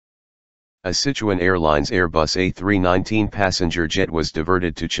A Sichuan Airlines Airbus A319 passenger jet was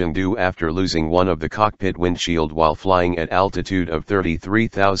diverted to Chengdu after losing one of the cockpit windshield while flying at altitude of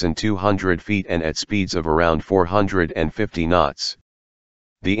 33,200 feet and at speeds of around 450 knots.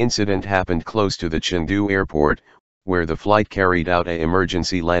 The incident happened close to the Chengdu Airport, where the flight carried out an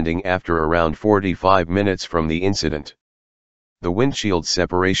emergency landing after around 45 minutes from the incident. The windshield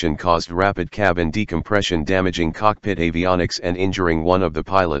separation caused rapid cabin decompression, damaging cockpit avionics and injuring one of the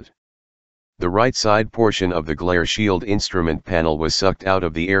pilot. The right side portion of the glare shield instrument panel was sucked out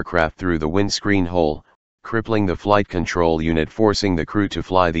of the aircraft through the windscreen hole, crippling the flight control unit, forcing the crew to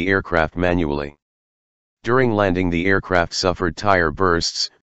fly the aircraft manually. During landing, the aircraft suffered tire bursts,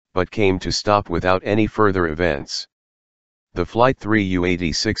 but came to stop without any further events. The Flight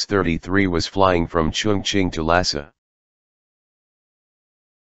 3U-8633 was flying from Chongqing to Lhasa.